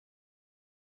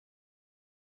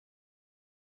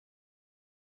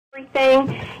everything.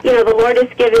 The Lord has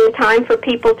given time for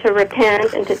people to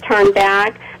repent and to turn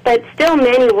back, but still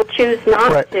many will choose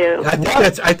not to.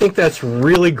 I think that's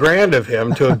really grand of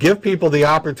him to give people the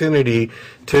opportunity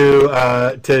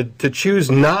to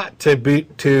choose not to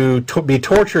be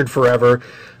tortured forever,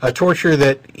 a torture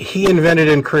that he invented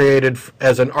and created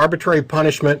as an arbitrary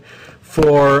punishment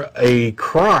for a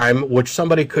crime which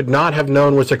somebody could not have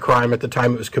known was a crime at the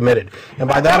time it was committed. And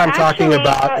by that I'm talking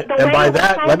about, and by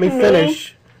that, let me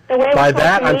finish. By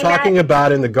that, I'm talking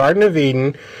about in the Garden of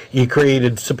Eden, you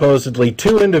created supposedly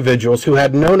two individuals who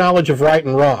had no knowledge of right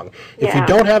and wrong. If you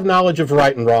don't have knowledge of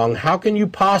right and wrong, how can you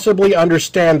possibly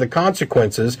understand the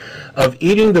consequences of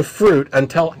eating the fruit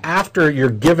until after you're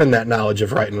given that knowledge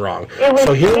of right and wrong?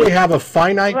 So here we have a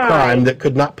finite crime that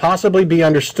could not possibly be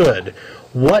understood.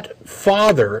 What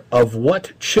father of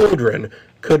what children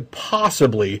could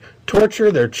possibly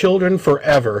torture their children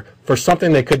forever for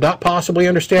something they could not possibly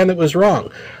understand that was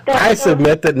wrong? I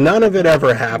submit that none of it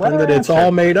ever happened, that it's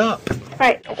all made up.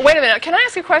 Right. Wait a minute. Can I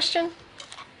ask you a question?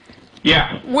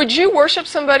 Yeah. Would you worship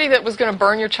somebody that was going to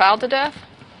burn your child to death?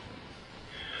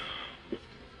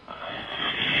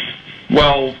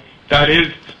 Well, that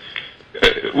is,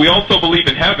 we also believe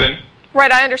in heaven.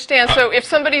 Right, I understand. So if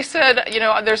somebody said,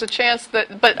 there's a chance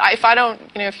that, but if I don't,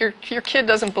 if your kid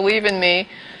doesn't believe in me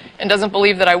and doesn't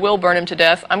believe that I will burn him to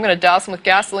death, I'm going to douse him with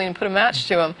gasoline and put a match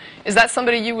to him. Is that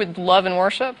somebody you would love and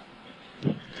worship?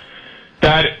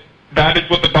 That is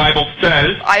what the Bible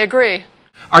says. I agree.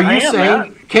 Are you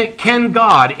saying, can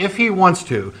God, if he wants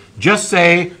to, just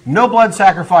say, no blood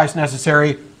sacrifice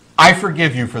necessary, I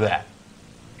forgive you for that?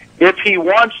 If he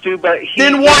wants to, but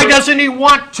then why doesn't he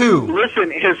want to?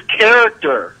 Listen, his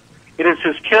character. It is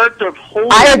his character of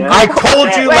holiness. I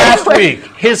told you last week,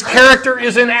 his character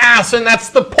is an ass, and that's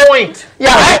the point.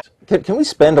 Yeah. Can we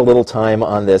spend a little time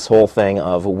on this whole thing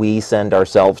of we send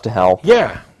ourselves to hell?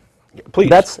 Yeah,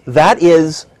 please. That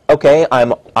is okay.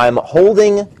 I'm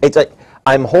holding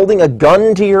a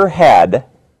gun to your head,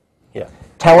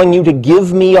 telling you to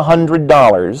give me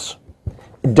 $100.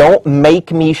 Don't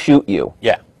make me shoot you.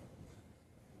 Yeah.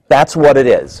 That's what it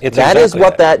is. That's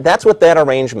what that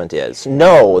arrangement is.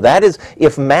 No, that is,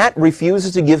 if Matt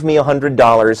refuses to give me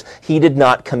 $100, he did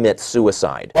not commit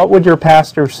suicide. What would your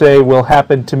pastor say will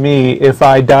happen to me if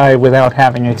I die without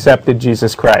having accepted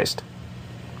Jesus Christ?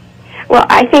 Well,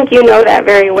 I think you know that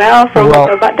very well from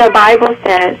what the Bible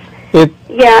says. In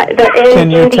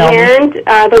the end,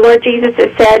 the Lord Jesus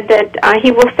has said that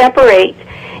he will separate,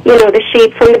 the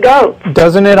sheep from the goats.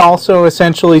 Doesn't it also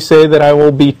essentially say that I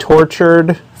will be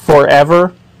tortured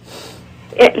forever?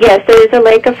 Yes, there is a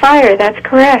lake of fire. That's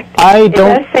correct. It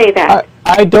does say that.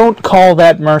 I don't call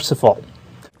that merciful.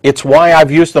 It's why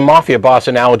I've used the mafia boss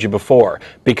analogy before,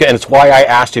 and it's why I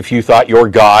asked if you thought your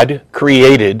God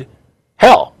created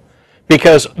hell.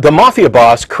 Because the mafia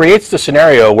boss creates the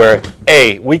scenario where,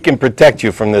 A, we can protect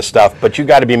you from this stuff, but you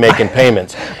got to be making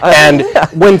payments. And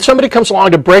when somebody comes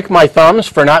along to break my thumbs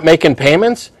for not making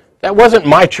payments, that wasn't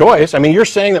my choice. I mean, you're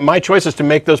saying that my choice is to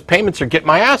make those payments or get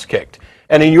my ass kicked.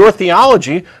 And in your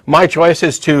theology, my choice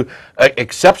is to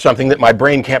accept something that my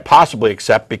brain can't possibly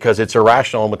accept because it's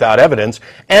irrational and without evidence,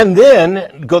 and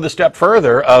then go the step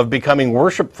further of becoming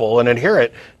worshipful and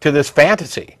adherent to this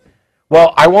fantasy.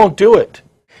 Well, I won't do it.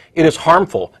 It is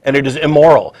harmful, and it is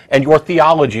immoral, and your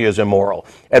theology is immoral.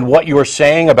 And what you are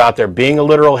saying about there being a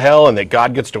literal hell and that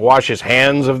God gets to wash his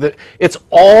hands of it, it's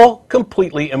all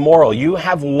completely immoral. You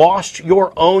have lost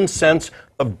your own sense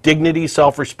of dignity,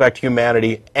 self-respect,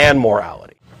 humanity, and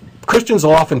morality. Christians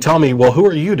will often tell me, well, who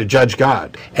are you to judge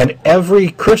God? And every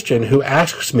Christian who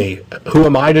asks me, who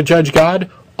am I to judge God?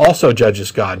 Also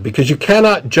judges God, because you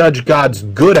cannot judge God's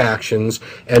good actions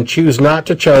and choose not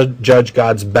to judge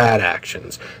God's bad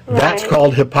actions. That's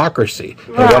called hypocrisy.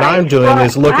 And what I'm doing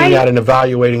is looking at and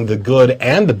evaluating the good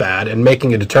and the bad and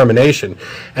making a determination.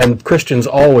 And Christians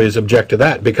always object to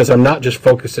that because I'm not just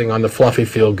focusing on the fluffy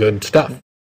feel-good stuff.